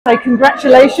So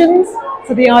congratulations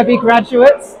to the IB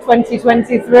graduates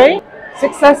 2023.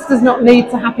 Success does not lead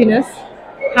to happiness.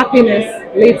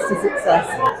 Happiness leads to success.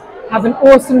 Have an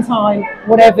awesome time,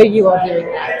 whatever you are doing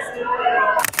next.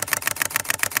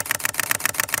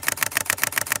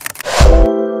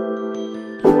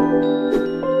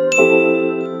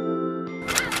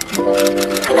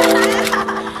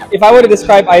 If I were to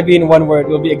describe IB in one word, it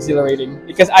would be exhilarating,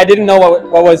 because I didn't know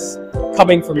what was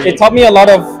coming from me. It taught me a lot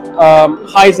of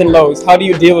highs and lows. How do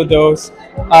you deal with those?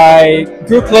 I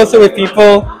grew closer with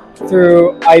people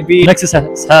through IB. Nexus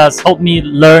has helped me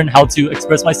learn how to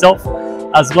express myself,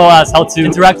 as well as how to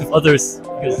interact with others,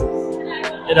 because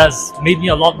it has made me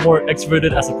a lot more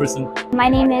extroverted as a person. My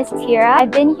name is Tira. I've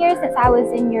been here since I was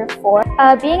in year 4.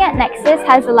 Being at Nexus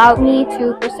has allowed me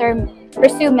to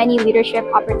pursue many leadership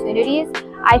opportunities.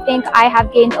 I think I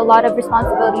have gained a lot of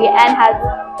responsibility and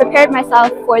have prepared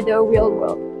myself for the real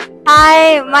world.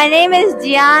 Hi, my name is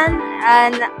Gian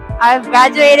and I've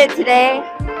graduated today.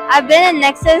 I've been in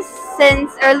Nexus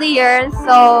since early years,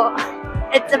 so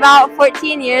it's about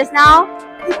 14 years now.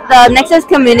 The Nexus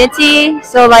community,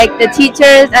 so like the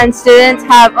teachers and students,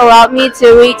 have allowed me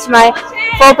to reach my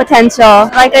full potential.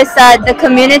 Like I said, the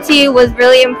community was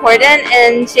really important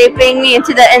in shaping me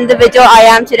into the individual I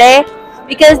am today.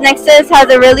 Because Nexus has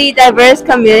a really diverse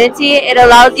community, it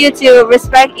allows you to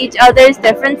respect each other's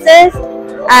differences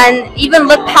and even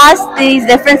look past these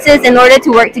differences in order to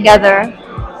work together.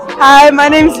 Hi, my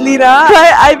name is Lina.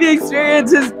 My IB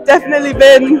experience has definitely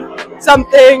been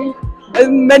something.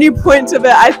 And many points of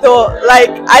it I thought,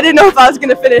 I didn't know if I was going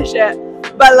to finish it,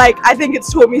 but I think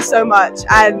it's taught me so much,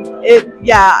 and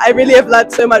I really have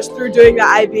learned so much through doing the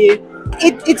IB.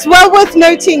 It's well worth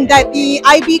noting that the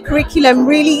IB curriculum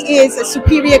really is a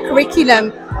superior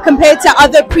curriculum compared to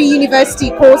other pre-university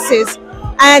courses.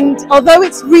 And although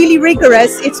it's really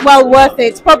rigorous, it's well worth it.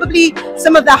 It's probably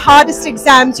some of the hardest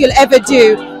exams you'll ever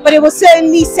do, but it will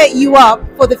certainly set you up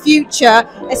for the future,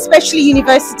 especially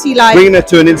university life. Bringing her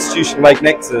to an institution like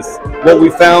Nexus, what we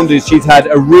found is she's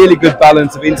had a really good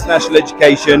balance of international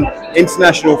education,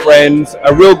 international friends,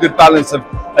 a real good balance of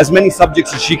as many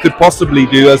subjects as she could possibly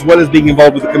do, as well as being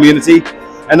involved with the community.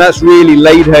 And that's really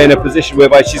laid her in a position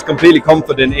whereby she's completely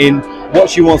confident in what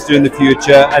she wants to do in the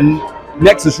future, and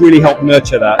Nexus really helped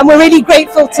nurture that. And we're really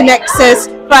grateful to Nexus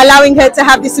for allowing her to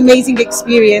have this amazing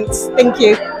experience. Thank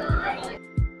you.